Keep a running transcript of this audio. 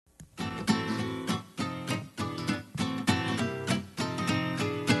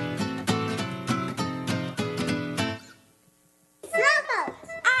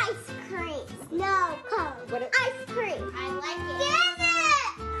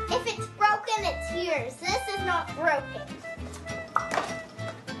yours. This is not broken.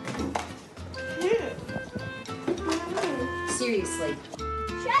 Seriously.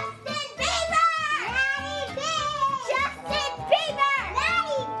 Justin Bieber! Maddie Big! Justin Bieber!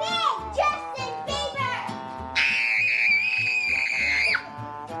 Maddie Big! Justin Bieber!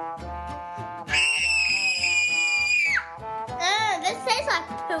 This tastes like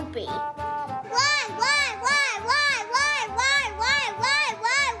poopy. Why?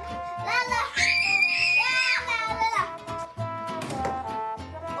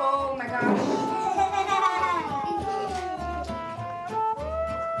 Oh my gosh.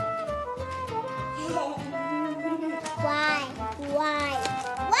 Why?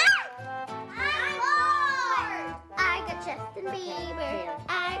 I got Justin Bieber.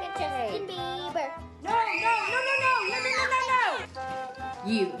 No.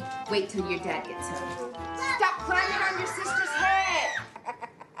 You wait till your dad gets home. Stop climbing on your sister's head.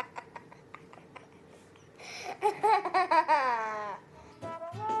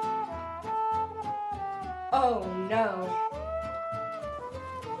 Oh no.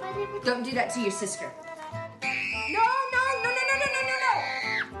 Don't do that to your sister. No.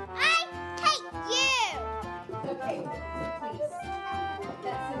 I hate you. Okay, please. I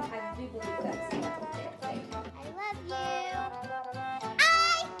do believe that's it. I love you.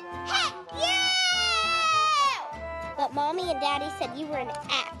 I hate you. But Mommy and Daddy said you were an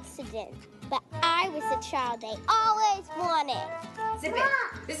accident. But I was the child they always wanted. Zip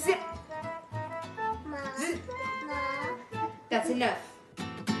it. Zip. Mom. That's enough.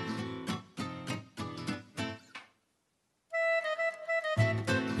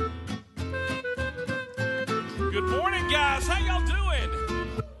 Good morning, guys. How y'all doing?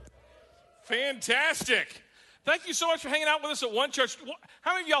 Fantastic. Thank you so much for hanging out with us at One Church.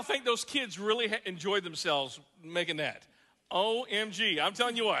 How many of y'all think those kids really enjoyed themselves making that? OMG. I'm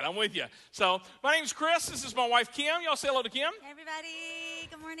telling you what, I'm with you. So, my name's Chris. This is my wife, Kim. Y'all say hello to Kim. Hey, everybody.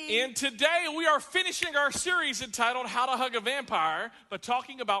 Good morning. And today we are finishing our series entitled How to Hug a Vampire, but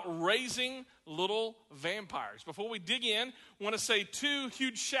talking about raising little vampires. Before we dig in, I want to say two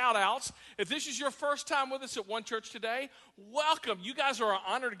huge shout outs. If this is your first time with us at One Church today, welcome. You guys are our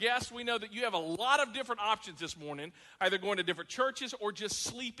honored guests. We know that you have a lot of different options this morning, either going to different churches or just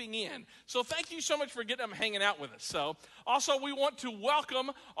sleeping in. So thank you so much for getting them hanging out with us. So also we want to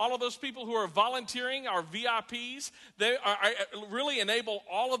welcome all of those people who are volunteering, our VIPs. They really enable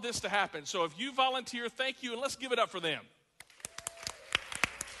all of this to happen. So if you volunteer, thank you, and let's give it up for them.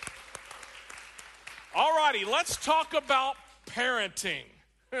 All righty, let's talk about parenting.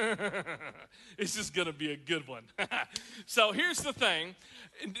 This is going to be a good one. So here's the thing.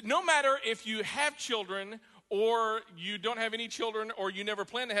 No matter if you have children or you don't have any children or you never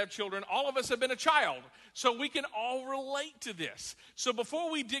plan to have children, all of us have been a child. So we can all relate to this. So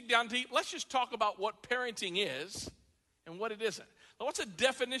before we dig down deep, let's just talk about what parenting is and what it isn't. Now, what's a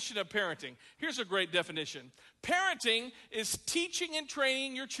definition of parenting? Here's a great definition. Parenting is teaching and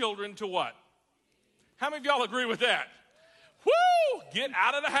training your children to what? How many of y'all agree with that? Woo! Get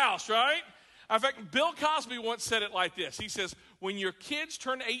out of the house, right? In fact, Bill Cosby once said it like this. He says, when your kids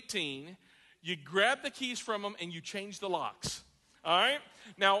turn 18, you grab the keys from them and you change the locks. All right?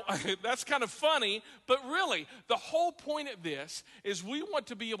 Now, that's kind of funny, but really, the whole point of this is we want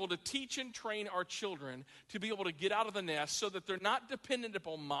to be able to teach and train our children to be able to get out of the nest so that they're not dependent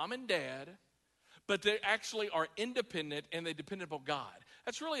upon mom and dad, but they actually are independent and they depend upon God.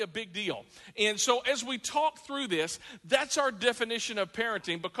 That's really a big deal. And so as we talk through this, that's our definition of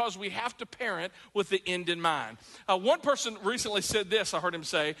parenting because we have to parent with the end in mind. One person recently said this, I heard him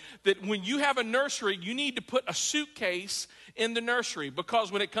say, that when you have a nursery, you need to put a suitcase in the nursery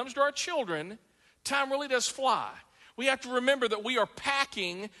because when it comes to our children, time really does fly. We have to remember that we are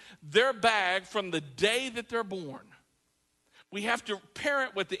packing their bag from the day that they're born. We have to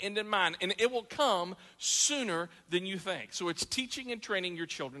parent with the end in mind, and it will come sooner than you think. So it's teaching and training your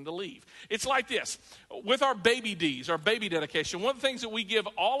children to leave. It's like this. With our baby Ds, our baby dedication, one of the things that we give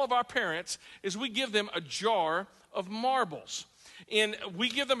all of our parents is we give them a jar of marbles. And we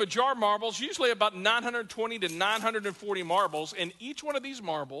give them a jar of marbles, usually about 920 to 940 marbles, and each one of these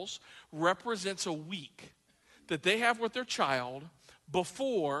marbles represents a week that they have with their child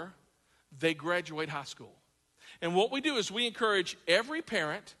before they graduate high school. And what we do is we encourage every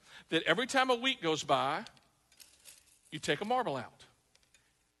parent that every time a week goes by, you take a marble out.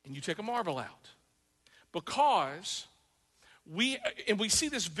 And you take a marble out. Because we see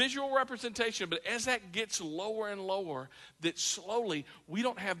this visual representation, but as that gets lower and lower, that slowly, we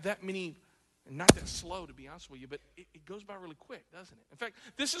don't have that many, not that slow to be honest with you, but it goes by really quick, doesn't it? In fact,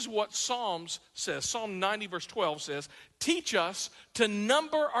 this is what Psalms says. Psalm 90 verse 12 says, teach us to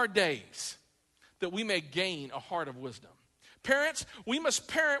number our days, that we may gain a heart of wisdom. Parents, we must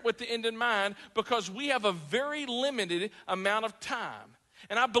parent with the end in mind because we have a very limited amount of time.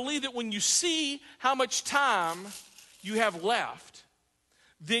 And I believe that when you see how much time you have left,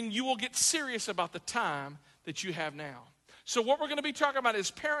 then you will get serious about the time that you have now. So what we're going to be talking about is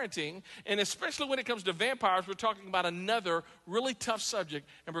parenting, and especially when it comes to vampires, we're talking about another really tough subject,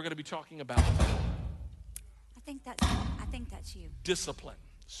 and we're going to be talking about I think that's you. discipline.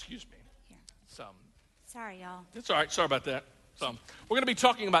 Excuse me. Here. So, Sorry, y'all. it's all right. Sorry about that. So we're going to be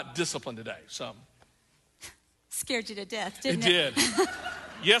talking about discipline today. So Scared you to death, it didn't it? did.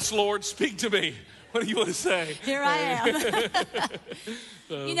 Yes, Lord, speak to me. What do you want to say? Here I am.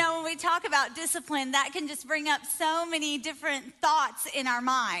 You know, when we talk about discipline, that can just bring up so many different thoughts in our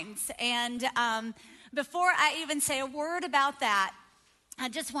minds. And before I even say a word about that, I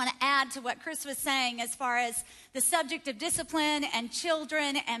just want to add to what Chris was saying as far as the subject of discipline and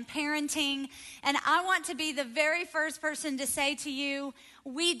children and parenting. And I want to be the very first person to say to you,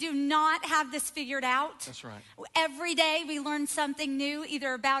 we do not have this figured out. That's right. Every day we learn something new,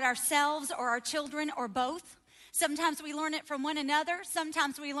 either about ourselves or our children or both. Sometimes we learn it from one another.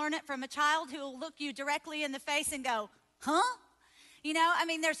 Sometimes we learn it from a child who will look you directly in the face and go, huh? You know, I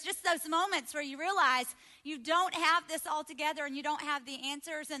mean, there's just those moments where you realize you don't have this all together and you don't have the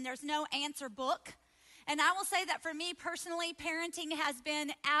answers and there's no answer book. And I will say that for me personally, parenting has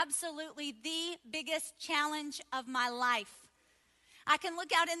been absolutely the biggest challenge of my life. I can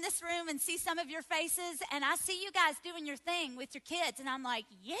look out in this room and see some of your faces and I see you guys doing your thing with your kids and I'm like,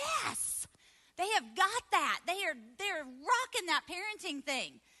 yes, they have got that. They're rocking that parenting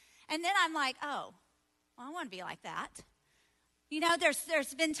thing. And then I'm like, oh, well, I want to be like that. You know,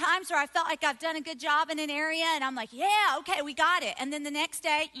 there's been times where I felt like I've done a good job in an area, and I'm like, yeah, okay, we got it. And then the next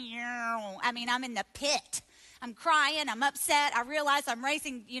day, I'm in the pit. I'm crying. I'm upset. I realize I'm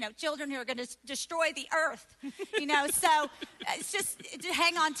raising, children who are going to destroy the earth. So it's just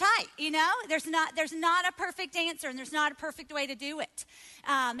hang on tight. There's not a perfect answer, and there's not a perfect way to do it.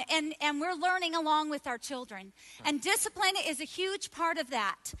 And we're learning along with our children. And discipline is a huge part of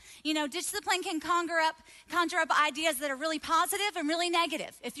that. Discipline can conjure up ideas that are really positive and really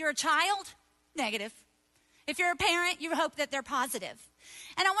negative. If you're a child, negative. If you're a parent, you hope that they're positive.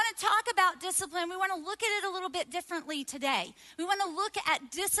 And I want to talk about discipline. We want to look at it a little bit differently today. We want to look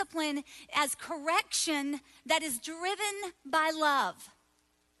at discipline as correction that is driven by love.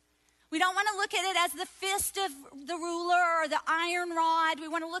 We don't want to look at it as the fist of the ruler or the iron rod. We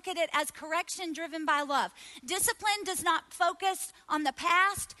want to look at it as correction driven by love. Discipline does not focus on the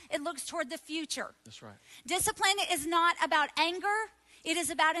past. It looks toward the future. That's right. Discipline is not about anger. It is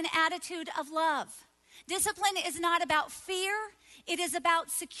about an attitude of love. Discipline is not about fear. It is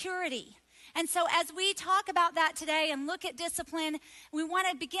about security. And so as we talk about that today and look at discipline, we want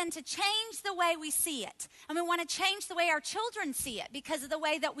to begin to change the way we see it. And we want to change the way our children see it because of the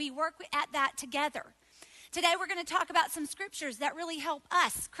way that we work at that together. Today we're going to talk about some scriptures that really help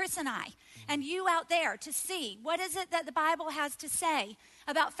us, Chris and I, and you out there to see what is it that the Bible has to say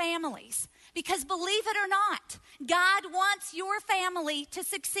about families. Because believe it or not, God wants your family to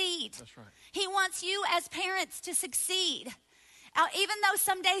succeed. That's right. He wants you as parents to succeed. Even though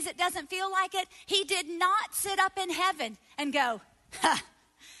some days it doesn't feel like it, he did not sit up in heaven and go,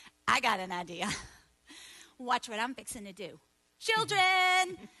 I got an idea. Watch what I'm fixing to do.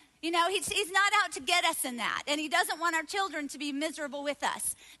 Children, he's not out to get us in that. And he doesn't want our children to be miserable with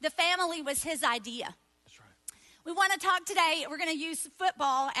us. The family was his idea. That's right. We want to talk today, we're going to use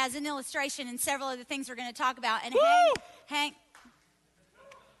football as an illustration and several of the things we're going to talk about. And Hank,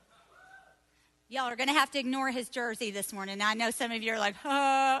 y'all are going to have to ignore his jersey this morning. I know some of you are like,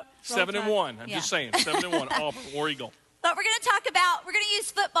 7-1. I'm just saying, 7-1. Auburn, War Eagle. But we're going to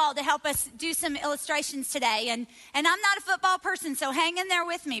use football to help us do some illustrations today. And I'm not a football person, so hang in there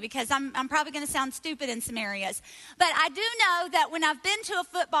with me because I'm probably going to sound stupid in some areas. But I do know that when I've been to a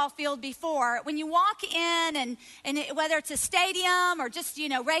football field before, when you walk in whether it's a stadium or just,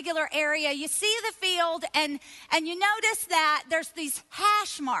 regular area, you see the field and you notice that there's these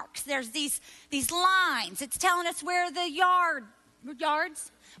hash marks. There's these lines. It's telling us where the yards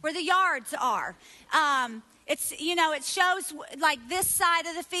are. It shows like this side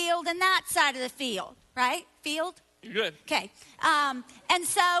of the field and that side of the field, right? Field? You're good. Okay. And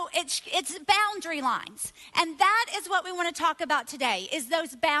so it's boundary lines. And that is what we want to talk about today, is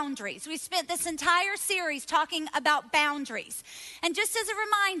those boundaries. We spent this entire series talking about boundaries. And just as a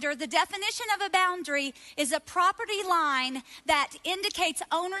reminder, the definition of a boundary is a property line that indicates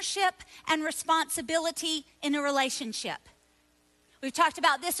ownership and responsibility in a relationship. We've talked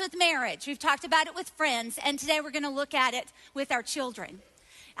about this with marriage. We've talked about it with friends. And today we're going to look at it with our children.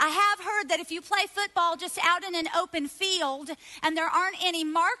 I have heard that if you play football just out in an open field and there aren't any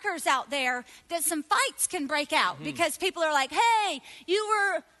markers out there, that some fights can break out because people are like, hey, you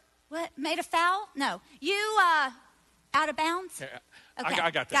were, made a foul? No. You, out of bounds? Yeah, Okay.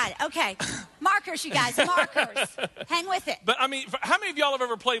 I got that. Got it. Okay. Markers, you guys. Markers. Hang with it. But I mean, how many of y'all have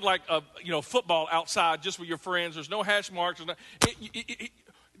ever played like football outside just with your friends? There's no hash marks.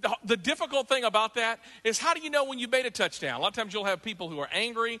 The difficult thing about that is, how do you know when you made a touchdown? A lot of times you'll have people who are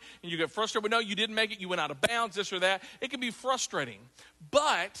angry and you get frustrated. But no, you didn't make it. You went out of bounds, this or that. It can be frustrating.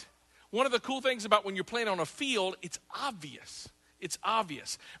 But one of the cool things about when you're playing on a field, it's obvious. It's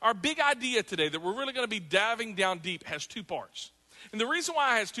obvious. Our big idea today that we're really going to be diving down deep has two parts. And the reason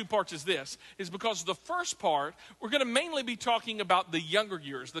why it has two parts is because the first part, we're going to mainly be talking about the younger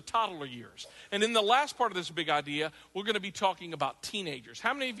years, the toddler years. And in the last part of this big idea, we're going to be talking about teenagers.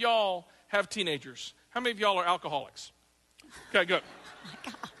 How many of y'all have teenagers? How many of y'all are alcoholics? Okay, good. Oh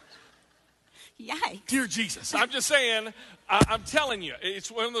my God. Yikes. Dear Jesus, I'm just saying, I'm telling you,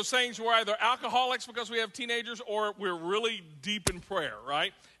 it's one of those things where either alcoholics because we have teenagers or we're really deep in prayer,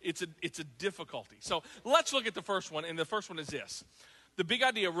 right? It's a difficulty. So let's look at the first one, and the first one is this. The big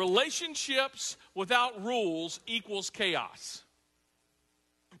idea, relationships without rules equals chaos.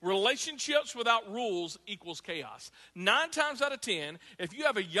 Relationships without rules equals chaos. 9 times out of 10, if you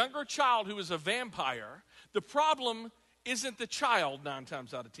have a younger child who is a vampire, the problem isn't the child 9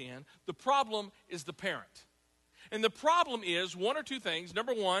 times out of 10. The problem is the parent. And the problem is one or two things.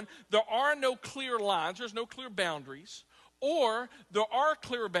 Number one, there are no clear lines. There's no clear boundaries. Or there are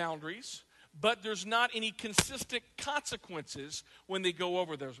clear boundaries, but there's not any consistent consequences when they go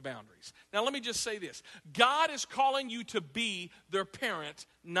over those boundaries. Now, let me just say this. God is calling you to be their parent,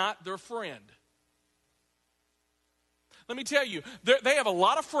 not their friend. Let me tell you, they have a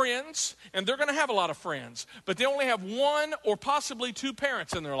lot of friends, and they're going to have a lot of friends, but they only have 1 or possibly 2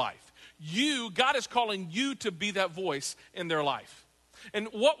 parents in their life. God is calling you to be that voice in their life. And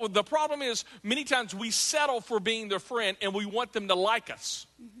what the problem is, many times we settle for being their friend and we want them to like us.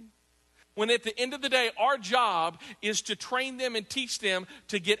 Mm-hmm. When at the end of the day, our job is to train them and teach them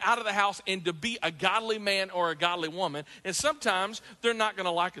to get out of the house and to be a godly man or a godly woman. And sometimes they're not going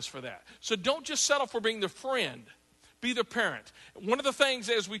to like us for that. So don't just settle for being their friend. Be the parent. One of the things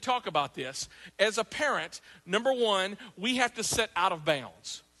as we talk about this, as a parent, number one, we have to set out of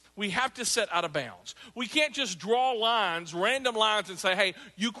bounds. We have to set out of bounds. We can't just draw lines, random lines, and say, hey,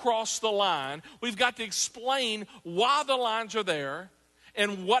 you crossed the line. We've got to explain why the lines are there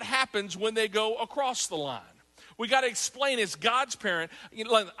and what happens when they go across the line. We got to explain as God's parent,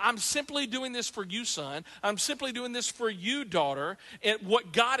 I'm simply doing this for you, son. I'm simply doing this for you, daughter, and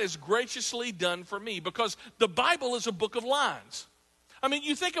what God has graciously done for me, because the Bible is a book of lines. I mean,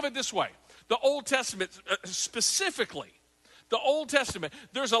 you think of it this way. The Old Testament specifically, the Old Testament,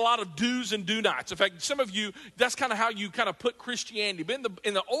 there's a lot of do's and do nots. In fact, some of you, that's kind of how you kind of put Christianity. But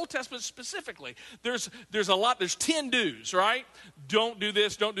in the Old Testament specifically, there's 10 do's, right? Don't do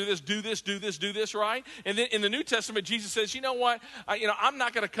this, do this, right? And then in the New Testament, Jesus says, you know what? I'm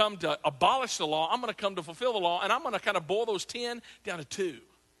not going to come to abolish the law. I'm going to come to fulfill the law, and I'm going to kind of boil those 10 down to 2.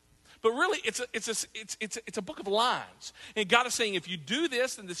 But really, it's a book of lines. And God is saying, if you do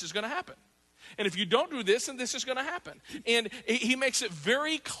this, then this is going to happen. And if you don't do this, then this is going to happen. And he makes it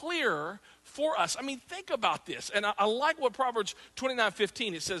very clear for us. I mean, think about this. And I like what Proverbs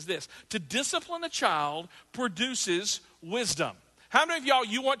 29:15, it says this. To discipline a child produces wisdom. How many of y'all,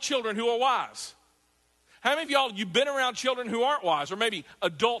 you want children who are wise? How many of y'all, you've been around children who aren't wise, or maybe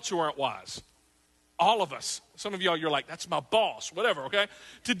adults who aren't wise? All of us. Some of y'all, you're like, that's my boss, whatever, okay?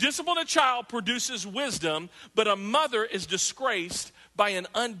 To discipline a child produces wisdom, but a mother is disgraced by an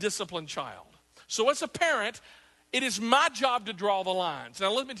undisciplined child. So as a parent, it is my job to draw the lines.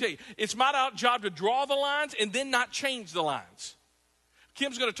 Now let me tell you, it's my job to draw the lines and then not change the lines.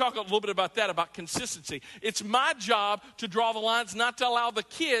 Kim's going to talk a little bit about that, about consistency. It's my job to draw the lines, not to allow the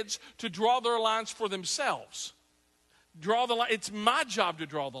kids to draw their lines for themselves. Draw the line. It's my job to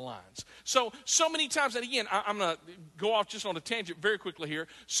draw the lines. So many times, and again, I'm going to go off just on a tangent very quickly here.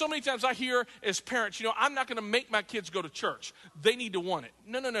 So many times I hear as parents, I'm not going to make my kids go to church. They need to want it.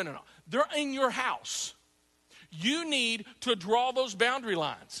 No. They're in your house. You need to draw those boundary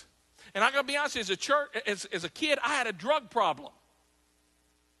lines. And I got to be honest, as a kid, I had a drug problem.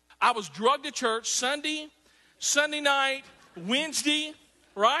 I was drugged to church Sunday night, Wednesday,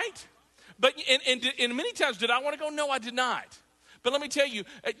 right? But and many times, did I want to go? No, I did not. But let me tell you,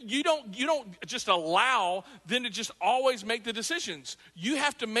 you don't just allow them to just always make the decisions. You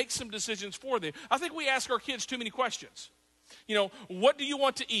have to make some decisions for them. I think we ask our kids too many questions. What do you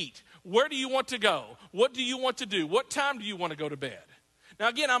want to eat? Where do you want to go? What do you want to do? What time do you want to go to bed? Now,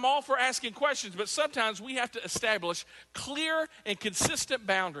 again, I'm all for asking questions, but sometimes we have to establish clear and consistent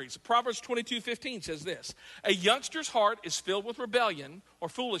boundaries. Proverbs 22:15 says this: a youngster's heart is filled with rebellion or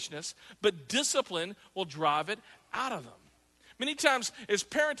foolishness, but discipline will drive it out of them. Many times as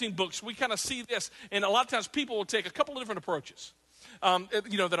parenting books, we kind of see this, and a lot of times people will take a couple of different approaches.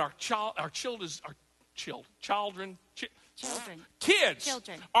 That our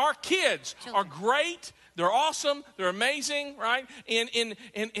kids are great. They're awesome. They're amazing, right? And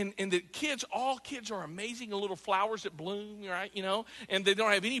all kids are amazing little flowers that bloom, right? And they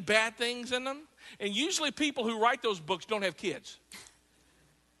don't have any bad things in them. And usually people who write those books don't have kids.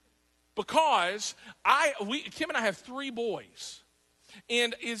 Because Kim and I have 3 boys.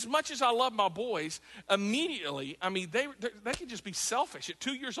 And as much as I love my boys, immediately, they can just be selfish at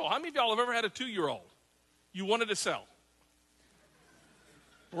 2 years old. How many of y'all have ever had a 2-year-old you wanted to sell?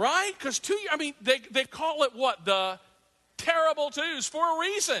 Right? Because they call it what? The terrible twos for a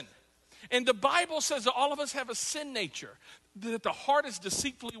reason. And the Bible says that all of us have a sin nature, that the heart is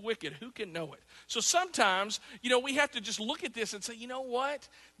deceitfully wicked. Who can know it? So sometimes, we have to just look at this and say, you know what?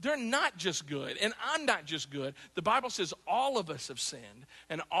 They're not just good, and I'm not just good. The Bible says all of us have sinned,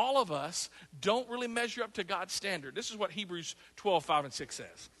 and all of us don't really measure up to God's standard. This is what Hebrews 12:5-6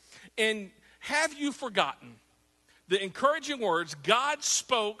 says. And have you forgotten the encouraging words God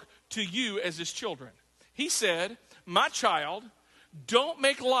spoke to you as his children? He said, my child, don't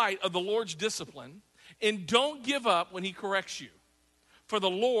make light of the Lord's discipline, and don't give up when he corrects you. For the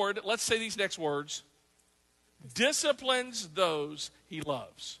Lord, let's say these next words, disciplines those he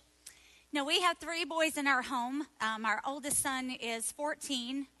loves. Now, we have 3 boys in our home. Our oldest son is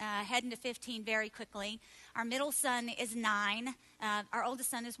 14, heading to 15 very quickly. Our middle son is 9. Our oldest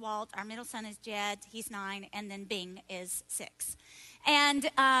son is Walt. Our middle son is Jed. He's 9. And then Bing is 6. And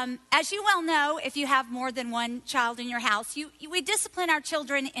as you well know, if you have more than one child in your house, we discipline our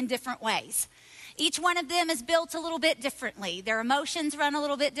children in different ways. Each one of them is built a little bit differently. Their emotions run a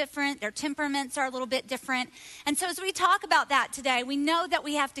little bit different. Their temperaments are a little bit different. And so as we talk about that today, we know that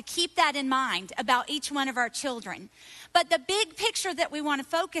we have to keep that in mind about each one of our children. But the big picture that we want to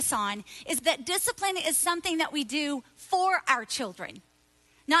focus on is that discipline is something that we do for our children,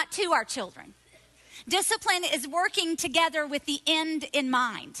 not to our children. Discipline is working together with the end in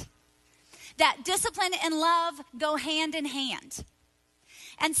mind. That discipline and love go hand in hand.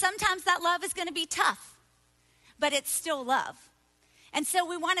 And sometimes that love is going to be tough, but it's still love. And so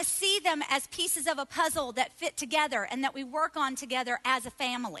we want to see them as pieces of a puzzle that fit together and that we work on together as a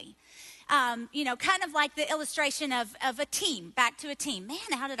family. Kind of like the illustration of a team, back to a team.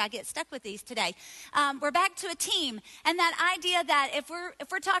 Man, how did I get stuck with these today? We're back to a team. And that idea that if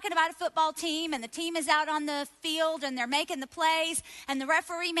we're talking about a football team and the team is out on the field and they're making the plays and the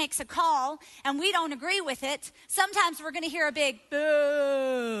referee makes a call and we don't agree with it, sometimes we're going to hear a big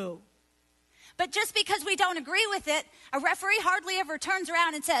boo. But just because we don't agree with it, a referee hardly ever turns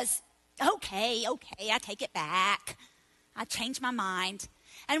around and says, okay, I take it back. I changed my mind.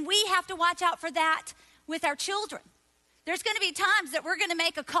 And we have to watch out for that with our children. There's going to be times that we're going to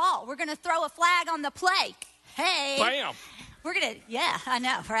make a call. We're going to throw a flag on the play. Hey. Bam. Yeah, I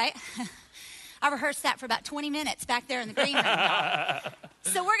know, right? I rehearsed that for about 20 minutes back there in the green room.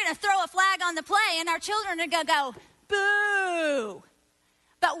 So we're going to throw a flag on the play, and our children are going to go, boo.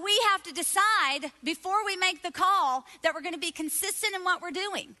 But we have to decide before we make the call that we're going to be consistent in what we're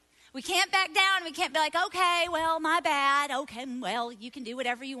doing. We can't back down. We can't be like, okay, well, my bad. Okay, well, you can do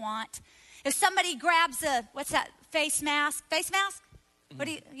whatever you want. If somebody grabs what's that, face mask? Face mask? What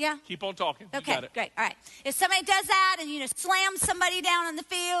do you, yeah? Keep on talking. Okay, great, all right. If somebody does that and, slams somebody down on the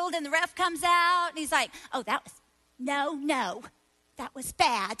field and the ref comes out and he's like, oh, no, that was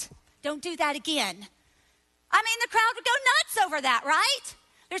bad. Don't do that again. The crowd would go nuts over that, right?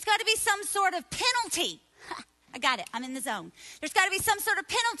 There's got to be some sort of penalty. I got it. I'm in the zone. There's got to be some sort of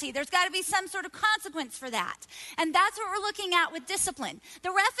penalty. There's got to be some sort of consequence for that. And that's what we're looking at with discipline.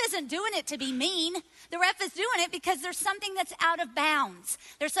 The ref isn't doing it to be mean. The ref is doing it because there's something that's out of bounds.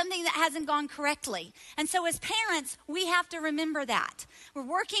 There's something that hasn't gone correctly. And so as parents, we have to remember that. We're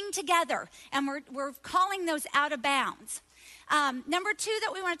working together and we're calling those out of bounds. Number 2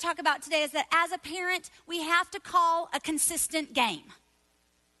 that we want to talk about today is that as a parent, we have to call a consistent game.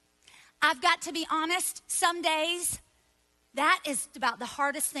 I've got to be honest, some days, that is about the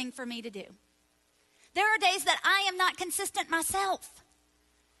hardest thing for me to do. There are days that I am not consistent myself.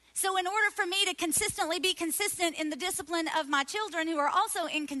 So in order for me to consistently be consistent in the discipline of my children who are also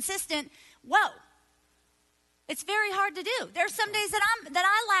inconsistent, It's very hard to do. There's some days that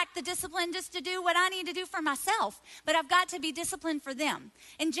I lack the discipline just to do what I need to do for myself, but I've got to be disciplined for them.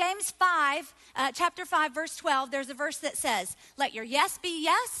 In James 5, chapter 5, verse 12, there's a verse that says, let your yes be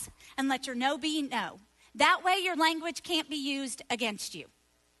yes and let your no be no. That way your language can't be used against you.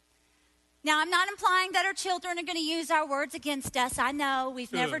 Now, I'm not implying that our children are going to use our words against us. I know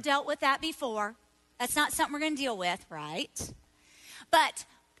we've never dealt with that before. That's not something we're going to deal with, right? But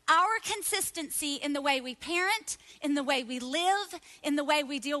our consistency in the way we parent, in the way we live, in the way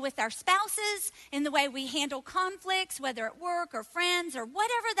we deal with our spouses, in the way we handle conflicts, whether at work or friends or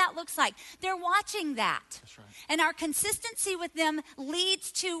whatever that looks like, they're watching that. That's right. And our consistency with them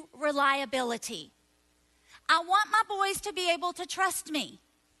leads to reliability. I want my boys to be able to trust me.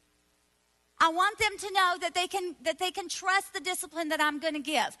 I want them to know that they can trust the discipline that I'm going to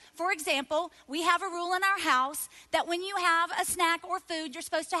give. For example, we have a rule in our house that when you have a snack or food, you're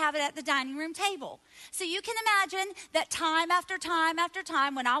supposed to have it at the dining room table. So you can imagine that time after time after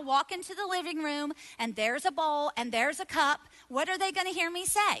time, when I walk into the living room and there's a bowl and there's a cup, what are they going to hear me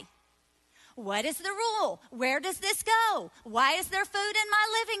say? What is the rule? Where does this go? Why is there food in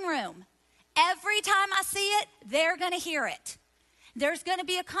my living room? Every time I see it, they're going to hear it. There's going to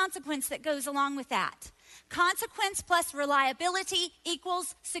be a consequence that goes along with that. Consequence plus reliability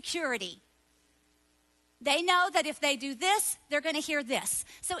equals security. They know that if they do this, they're going to hear this.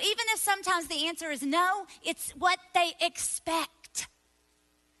 So even if sometimes the answer is no, it's what they expect.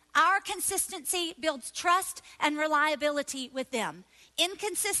 Our consistency builds trust and reliability with them.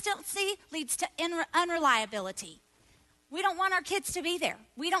 Inconsistency leads to unreliability. We don't want our kids to be there.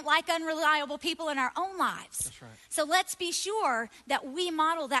 We don't like unreliable people in our own lives. That's right. So let's be sure that we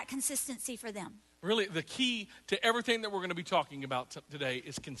model that consistency for them. Really, the key to everything that we're going to be talking about today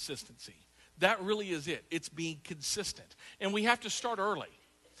is consistency. That really is it. It's being consistent. And we have to start early.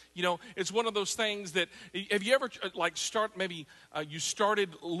 You know, it's one of those things that, have you ever you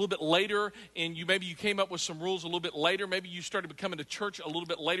started a little bit later and you came up with some rules a little bit later. Maybe you started becoming to church a little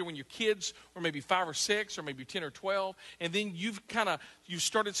bit later when your kids were maybe 5 or 6 or maybe 10 or 12. And then you've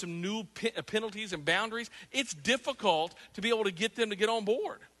started some new penalties and boundaries. It's difficult to be able to get them to get on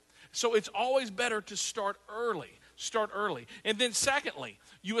board. So it's always better to start early. And then secondly,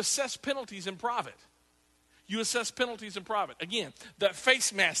 you assess penalties in private. Again, that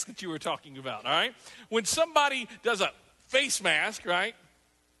face mask that you were talking about, all right? When somebody does a face mask, right?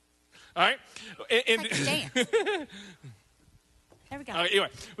 All right? And Like dance. There we go. Anyway,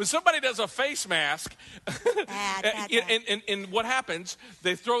 when somebody does a face mask, Bad. and what happens,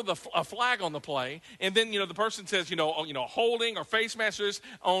 they throw a flag on the play, and then, the person says, holding or face masters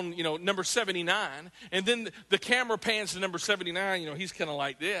on, number 79, and then the camera pans to number 79, he's kind of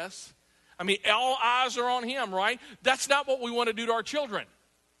like this. I mean, all eyes are on him, right? That's not what we want to do to our children,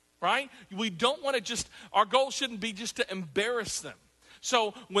 right? We don't want to our goal shouldn't be just to embarrass them.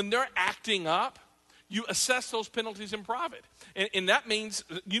 So when they're acting up, you assess those penalties in private. And that means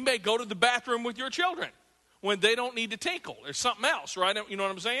you may go to the bathroom with your children when they don't need to tinkle. There's something else, right? You know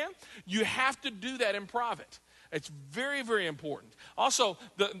what I'm saying? You have to do that in private. It's very, very important. Also,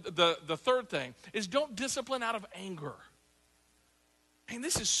 the third thing is don't discipline out of anger. And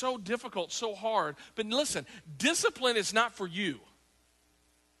this is so difficult, so hard. But listen, discipline is not for you.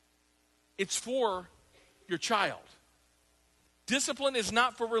 It's for your child. Discipline is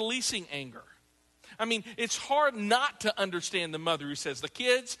not for releasing anger. I mean, it's hard not to understand the mother who says, the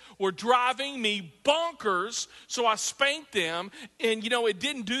kids were driving me bonkers, so I spanked them, and, it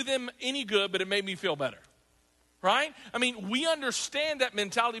didn't do them any good, but it made me feel better. Right? I mean, we understand that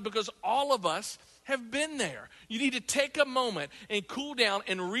mentality because all of us have been there. You need to take a moment and cool down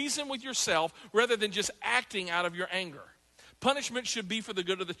and reason with yourself rather than just acting out of your anger. Punishment should be for the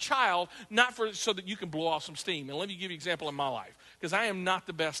good of the child, not so that you can blow off some steam. And let me give you an example in my life, because I am not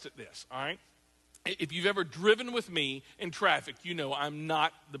the best at this, all right? If you've ever driven with me in traffic, you know I'm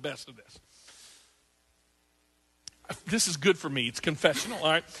not the best at this. This is good for me. It's confessional, all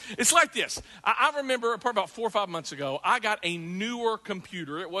right? It's like this. I remember probably about 4 or 5 months ago, I got a newer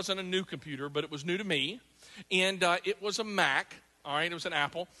computer. It wasn't a new computer, but it was new to me. And it was a Mac, all right? It was an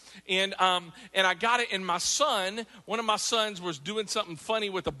Apple. And I got it, and one of my sons was doing something funny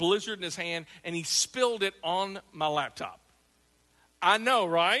with a blizzard in his hand, and he spilled it on my laptop. I know,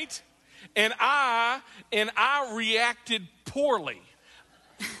 right? And I reacted poorly.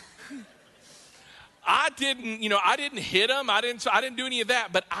 I didn't hit him. I didn't do any of that,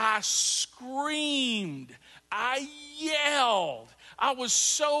 but I screamed. I yelled. I was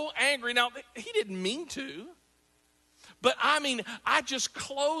so angry. Now, he didn't mean to, but I just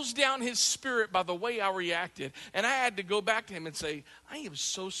closed down his spirit by the way I reacted, and I had to go back to him and say, I am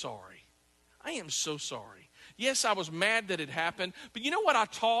so sorry. I am so sorry. Yes, I was mad that it happened. But you know what I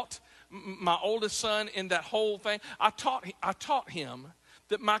taught my oldest son in that whole thing? I taught him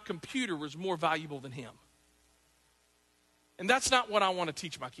that my computer was more valuable than him. And that's not what I want to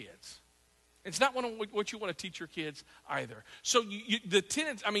teach my kids. It's not what you want to teach your kids either. So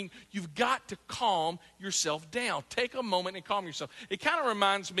you've got to calm yourself down. Take a moment and calm yourself. It kind of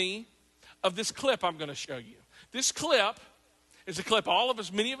reminds me of this clip I'm going to show you. This clip is a clip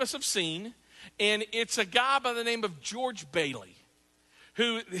many of us have seen, and it's a guy by the name of George Bailey,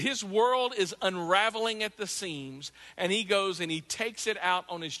 who his world is unraveling at the seams, and he goes and he takes it out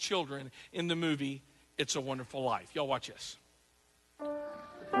on his children in the movie It's a Wonderful Life. Y'all watch this.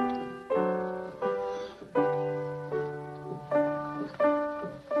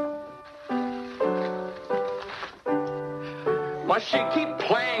 Must she keep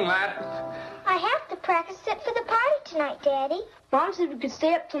playing that? I have to practice it for the party tonight, Daddy. Mom said we could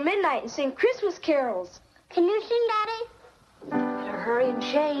stay up till midnight and sing Christmas carols. Can you sing, Daddy? Better hurry and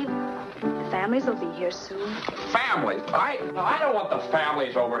shave. The families will be here soon. Families? I don't want the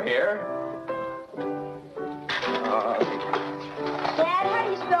families over here. Dad, how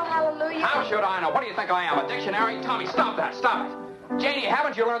do you spell hallelujah? How should I know? What do you think I am, a dictionary? Tommy, stop that, stop it. Janie,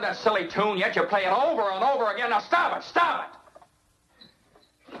 haven't you learned that silly tune yet? You play it over and over again. Now stop it, stop it.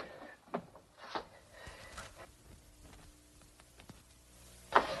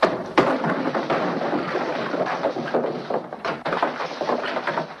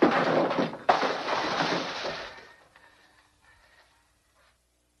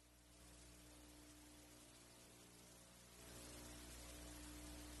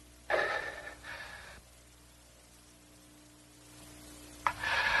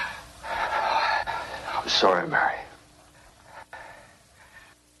 Sorry, Mary.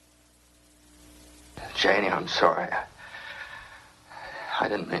 Janie, I'm sorry. I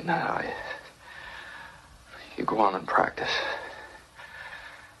didn't mean that. You go on and practice.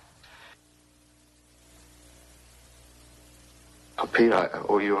 Now, Pete, I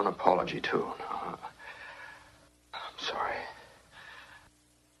owe you an apology, too. I'm sorry.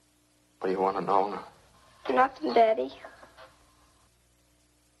 What do you want to know? Nothing, Daddy.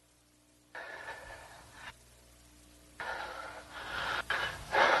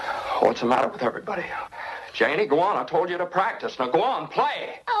 What's the matter with everybody? Janie, go on. I told you to practice. Now go on,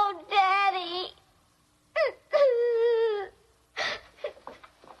 play. Oh, Daddy.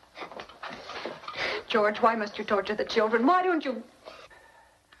 George, why must you torture the children? Why don't you...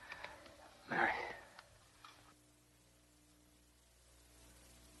 Mary.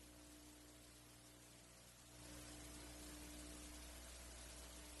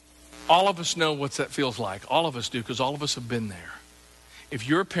 All of us know what that feels like. All of us do, because all of us have been there. If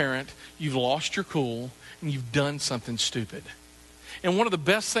you're a parent, you've lost your cool and you've done something stupid. And one of the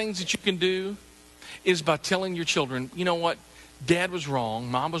best things that you can do is by telling your children, you know what, Dad was wrong,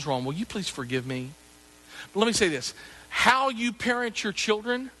 Mom was wrong, will you please forgive me? But let me say this, how you parent your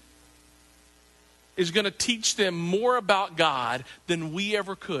children is going to teach them more about God than we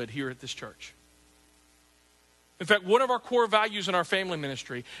ever could here at this church. In fact, one of our core values in our family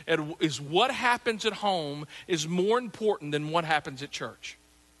ministry is what happens at home is more important than what happens at church.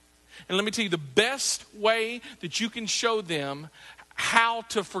 And let me tell you, the best way that you can show them how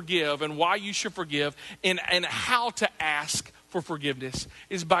to forgive and why you should forgive and how to ask for forgiveness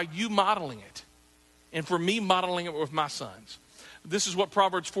is by you modeling it. And for me, modeling it with my sons. This is what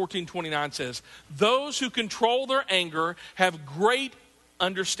Proverbs 14:29 says. Those who control their anger have great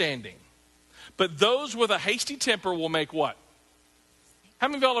understanding. But those with a hasty temper will make what? How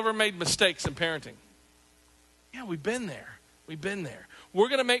many of y'all ever made mistakes in parenting? Yeah, we've been there. We've been there. We're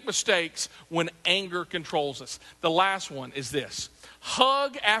going to make mistakes when anger controls us. The last one is this.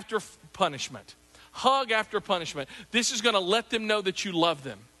 Hug after punishment. Hug after punishment. This is going to let them know that you love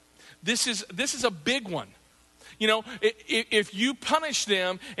them. This is a big one. You know, if you punish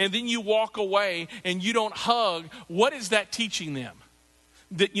them and then you walk away and you don't hug, what is that teaching them?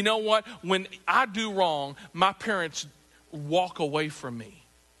 That, you know what, when I do wrong, my parents walk away from me.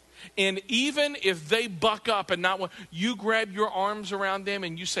 And even if they buck up and not want, you grab your arms around them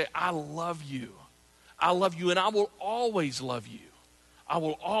and you say, I love you. I love you and I will always love you. I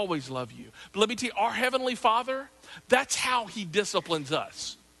will always love you. But let me tell you, our Heavenly Father, that's how He disciplines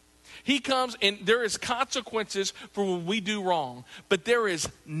us. He comes and there is consequences for when we do wrong. But there is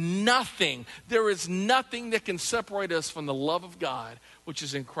nothing that can separate us from the love of God, which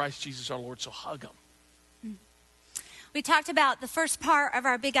is in Christ Jesus our Lord. So hug Him. We talked about the first part of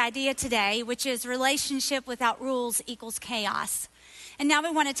our big idea today, which is relationship without rules equals chaos. And now we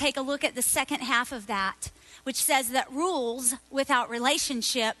want to take a look at the second half of that, which says that rules without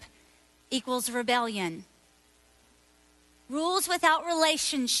relationship equals rebellion. Rules without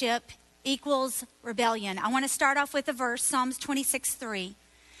relationship equals rebellion. I want to start off with a verse, Psalms 26:3.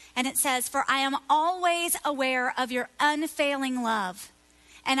 And it says, "For I am always aware of your unfailing love,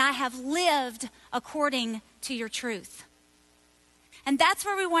 and I have lived according to your truth." And that's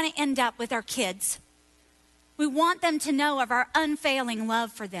where we want to end up with our kids. We want them to know of our unfailing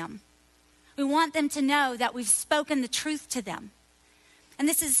love for them. We want them to know that we've spoken the truth to them. And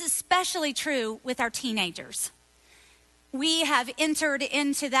this is especially true with our teenagers. We have entered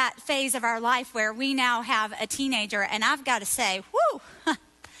into that phase of our life where we now have a teenager, and I've got to say,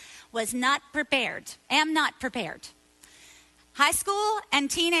 was not prepared, am not prepared. High school and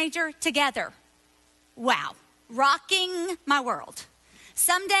teenager together. Wow, rocking my world.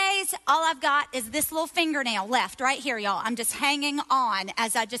 Some days, all I've got is this little fingernail left right here, y'all. I'm just hanging on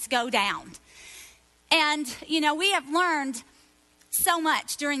as I just go down. And, we have learned so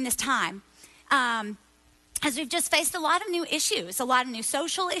much during this time. As we've just faced a lot of new issues, a lot of new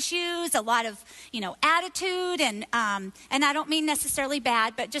social issues, a lot of, attitude, and I don't mean necessarily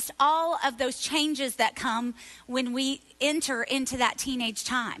bad, but just all of those changes that come when we enter into that teenage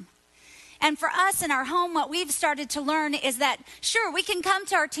time. And for us in our home, what we've started to learn is that, sure, we can come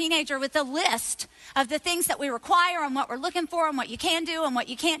to our teenager with a list of the things that we require and what we're looking for and what you can do and what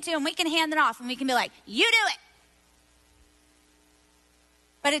you can't do, and we can hand it off and we can be like, you do it.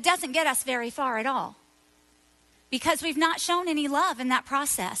 But it doesn't get us very far at all, because we've not shown any love in that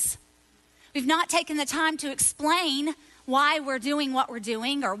process. We've not taken the time to explain why we're doing what we're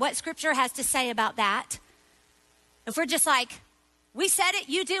doing or what Scripture has to say about that. If we're just like, we said it,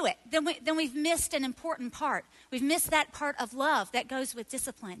 you do it, then we've missed an important part. We've missed that part of love that goes with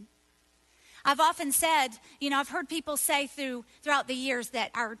discipline. I've often said, I've heard people say throughout the years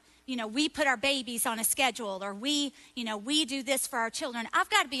that we put our babies on a schedule, or we do this for our children. I've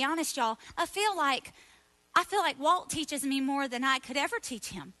got to be honest, y'all. I feel like Walt teaches me more than I could ever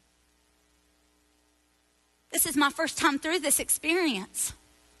teach him. This is my first time through this experience.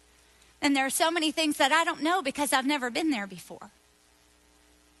 And there are so many things that I don't know because I've never been there before.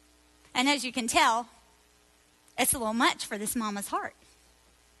 And as you can tell, it's a little much for this mama's heart.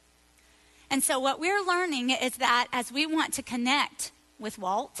 And so what we're learning is that as we want to connect with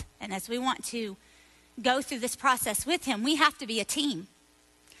Walt, and as we want to go through this process with him, we have to be a team.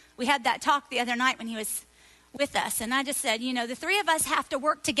 We had that talk the other night when he was with us, and I just said, the three of us have to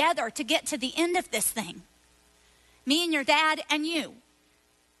work together to get to the end of this thing. Me and your dad and you.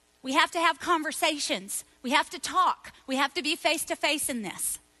 We have to have conversations. We have to talk. We have to be face to face in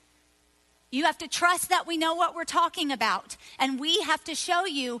this. You have to trust that we know what we're talking about, and we have to show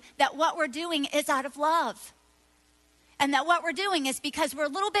you that what we're doing is out of love. And that what we're doing is because we're a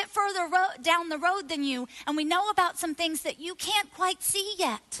little bit further down the road than you, and we know about some things that you can't quite see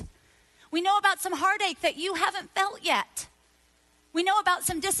yet. We know about some heartache that you haven't felt yet. We know about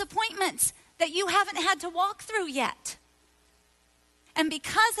some disappointments that you haven't had to walk through yet. And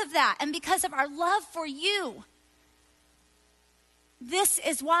because of that, and because of our love for you, this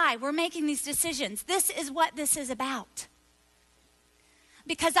is why we're making these decisions. This is what this is about.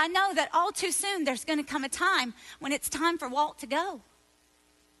 Because I know that all too soon there's going to come a time when it's time for Walt to go.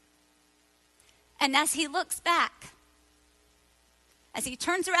 And as he looks back, as he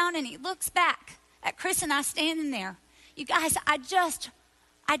turns around and he looks back at Chris and I standing there, you guys, I just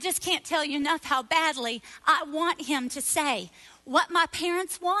can't tell you enough how badly I want him to say, what my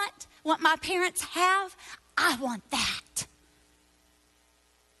parents want, what my parents have, I want that.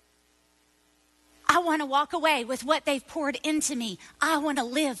 I want to walk away with what they've poured into me. I want to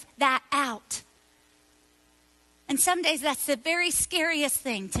live that out. And some days that's the very scariest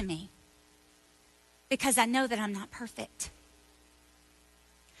thing to me, because I know that I'm not perfect.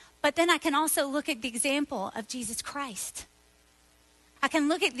 But then I can also look at the example of Jesus Christ. I can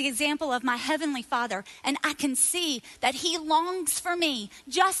look at the example of my Heavenly Father, and I can see that He longs for me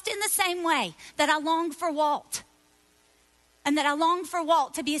just in the same way that I long for Walt. And that I long for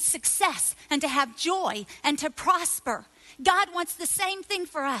Walt to be a success and to have joy and to prosper. God wants the same thing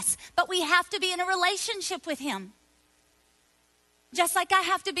for us, but we have to be in a relationship with Him. Just like I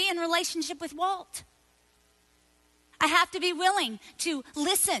have to be in a relationship with Walt. I have to be willing to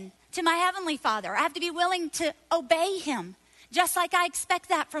listen to my Heavenly Father. I have to be willing to obey Him, just like I expect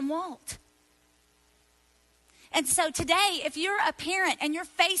that from Walt. And so today, if you're a parent and you're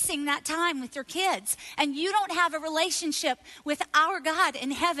facing that time with your kids and you don't have a relationship with our God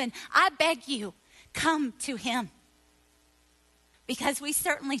in heaven, I beg you, come to Him. Because we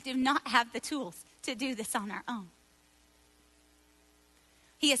certainly do not have the tools to do this on our own.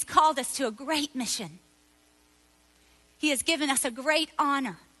 He has called us to a great mission. He has given us a great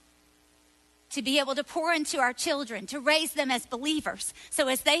honor. to be able to pour into our children, to raise them as believers. So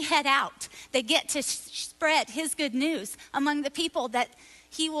as they head out, they get to spread his good news among the people that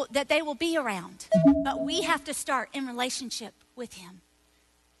they will be around. But we have to start in relationship with him.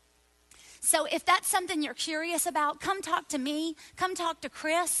 So if that's something you're curious about, come talk to me, come talk to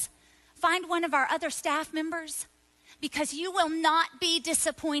Chris, find one of our other staff members, because you will not be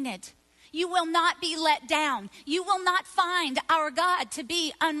disappointed. You will not be let down. You will not find our God to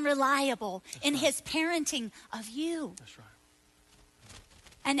be unreliable in his parenting of you. That's right.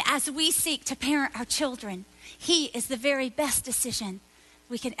 And as we seek to parent our children, he is the very best decision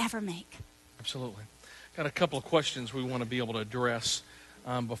we can ever make. Absolutely. Got a couple of questions we want to be able to address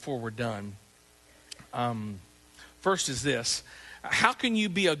before we're done. First is this: how can you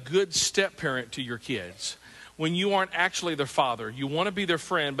be a good step parent to your kids when you aren't actually their father? You want to be their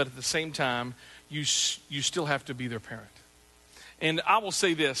friend, but at the same time, you still have to be their parent. And I will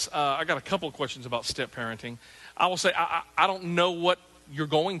say this: I got a couple of questions about step parenting. I will say I don't know what you're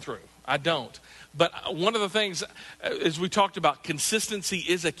going through. I don't. But one of the things, as we talked about, consistency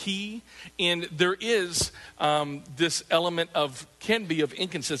is a key, and there is this element can be of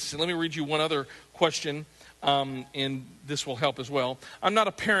inconsistency. Let me read you one other question, and this will help as well. I'm not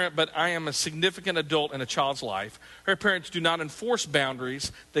a parent, but I am a significant adult in a child's life. Her parents do not enforce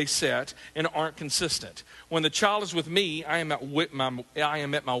boundaries they set and aren't consistent. When the child is with me, I am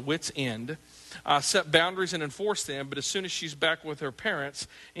at my wit's end. Set boundaries and enforce them, but as soon as she's back with her parents,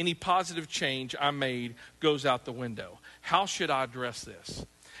 any positive change I made goes out the window. How should I address this?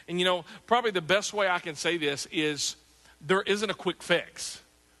 And probably the best way I can say this is there isn't a quick fix.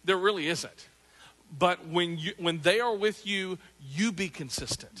 There really isn't. But when they are with you, you be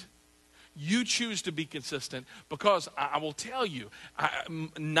consistent. You choose to be consistent, because I will tell you,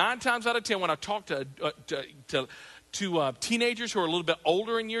 9 times out of 10 when I talk to teenagers who are a little bit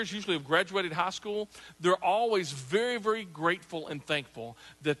older in years, usually have graduated high school, they're always very, very grateful and thankful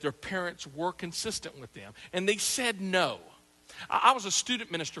that their parents were consistent with them. And they said no. I was a student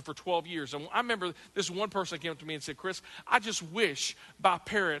minister for 12 years, and I remember this one person came up to me and said, Chris, I just wish by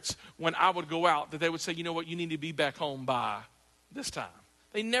parents when I would go out that they would say, you know what, you need to be back home by this time.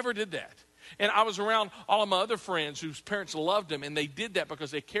 They never did that. And I was around all of my other friends whose parents loved them, and they did that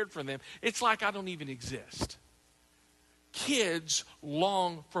because they cared for them. It's like I don't even exist. Kids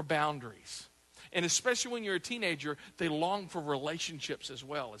long for boundaries. And especially when you're a teenager, they long for relationships as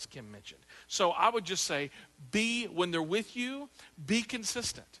well, as Kim mentioned. So I would just say, when they're with you, be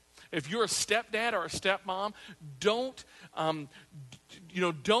consistent. If you're a stepdad or a stepmom, don't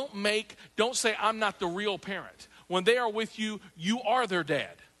say I'm not the real parent. When they are with you, you are their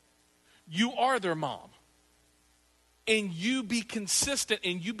dad. You are their mom. And you be consistent,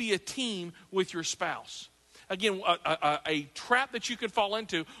 and you be a team with your spouse. Again, a trap that you could fall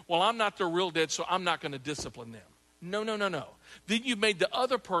into, well, I'm not their real dad, so I'm not going to discipline them. No. Then you've made the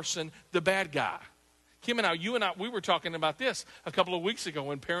other person the bad guy. Kim and I, we were talking about this a couple of weeks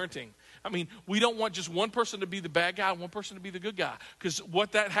ago in parenting. I mean, we don't want just one person to be the bad guy and one person to be the good guy. Because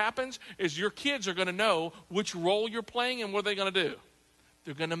what that happens is your kids are going to know which role you're playing, and what are they going to do?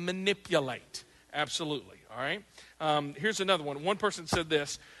 They're going to manipulate. Absolutely, all right? Here's another one. One person said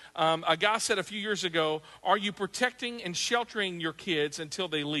this. A guy said a few years ago, are you protecting and sheltering your kids until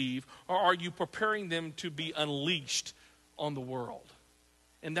they leave, or are you preparing them to be unleashed on the world?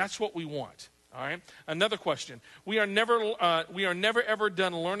 And that's what we want. All right. Another question. We are never ever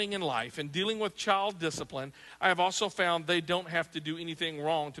done learning in life, and dealing with child discipline. I have also found they don't have to do anything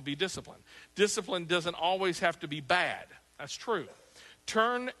wrong to be disciplined. Discipline doesn't always have to be bad. That's true.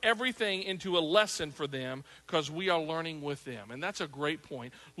 Turn everything into a lesson for them, because we are learning with them. And that's a great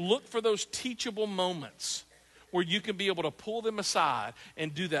point. Look for those teachable moments where you can be able to pull them aside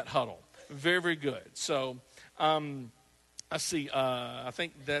and do that huddle. Very, very good. So, let's see. I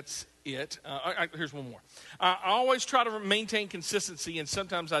think that's it. Here's one more. I always try to maintain consistency, and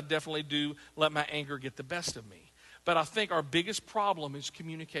sometimes I definitely do let my anger get the best of me. But I think our biggest problem is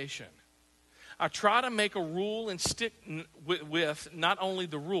communication. I try to make a rule and stick with not only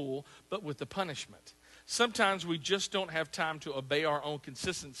the rule, but with the punishment. Sometimes we just don't have time to obey our own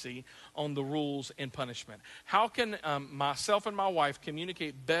consistency on the rules and punishment. How can myself and my wife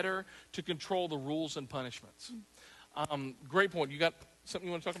communicate better to control the rules and punishments? Great point. You got something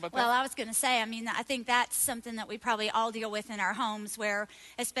you want to talk about that? Well, I was going to say, I think that's something that we probably all deal with in our homes, where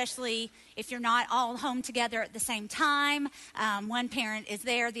especially if you're not all home together at the same time, one parent is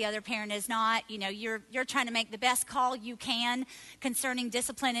there, the other parent is not. You're trying to make the best call you can concerning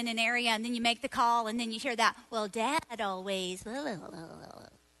discipline in an area, and then you make the call, and then you hear that, well, Dad always,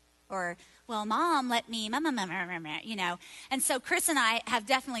 Or, well, Mom let me, you know. And so Chris and I have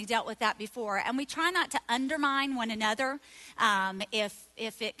definitely dealt with that before. And we try not to undermine one another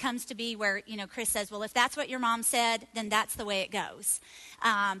if it comes to be where, you know, Chris says, well, if that's what your mom said, then that's the way it goes.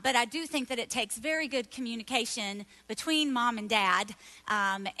 But I do think that it takes very good communication between mom and dad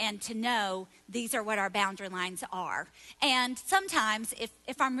and to know these are what our boundary lines are. And sometimes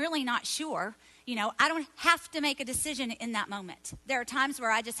if I'm really not sure, you know, I don't have to make a decision in that moment. There are times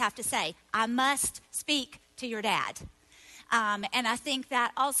where I just have to say, I must speak to your dad. And I think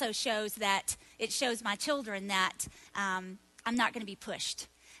that also shows that it shows my children that I'm not going to be pushed.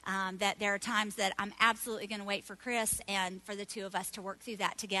 That there are times that I'm absolutely going to wait for Chris and for the two of us to work through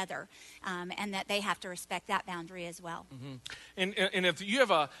that together, and that they have to respect that boundary as well. Mm-hmm. And if you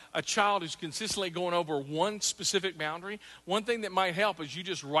have a child who's consistently going over one specific boundary, one thing that might help is you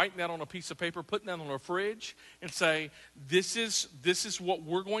just writing that on a piece of paper, putting that on a fridge, and say, this is what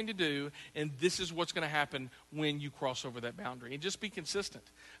we're going to do, and this is what's going to happen when you cross over that boundary. And just be consistent.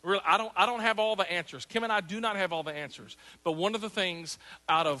 Really, I don't have all the answers. Kim and I do not have all the answers. But one of the things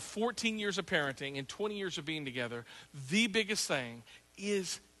out of 14 years of parenting and 20 years of being together, the biggest thing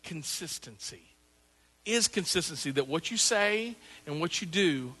is consistency. That what you say and what you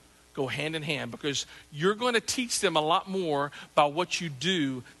do go hand in hand, because you're going to teach them a lot more by what you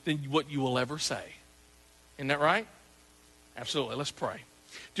do than what you will ever say. Isn't that right? Absolutely. Let's pray.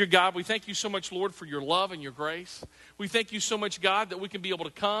 Dear God, we thank you so much, Lord, for your love and your grace. We thank you so much, God, that we can be able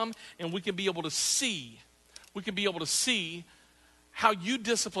to come and we can be able to see. We can be able to see how you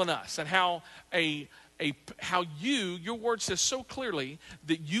discipline us and how your word says so clearly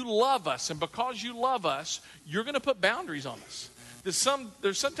that you love us. And because you love us, you're going to put boundaries on us.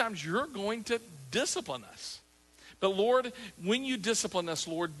 There's sometimes you're going to discipline us. But Lord, when you discipline us,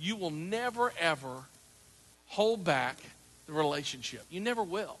 Lord, you will never, ever hold back the relationship. You never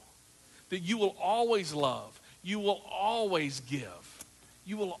will. That you will always love. You will always give.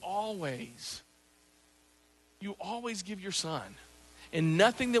 You always give your son. And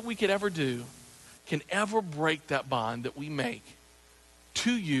nothing that we could ever do can ever break that bond that we make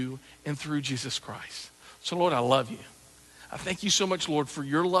to you and through Jesus Christ. So Lord, I love you. I thank you so much, Lord, for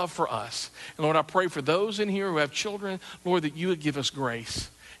your love for us. And Lord, I pray for those in here who have children, Lord, that you would give us grace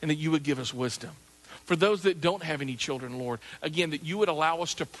and that you would give us wisdom. For those that don't have any children, Lord, again, that you would allow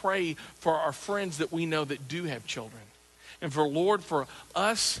us to pray for our friends that we know that do have children. And for, Lord, for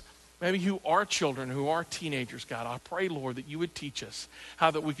us, maybe who are children, who are teenagers, God, I pray, Lord, that you would teach us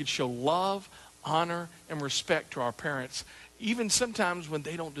how that we could show love, honor, and respect to our parents, even sometimes when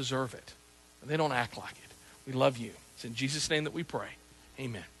they don't deserve it, when they don't act like it. We love you. It's in Jesus' name that we pray.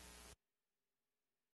 Amen.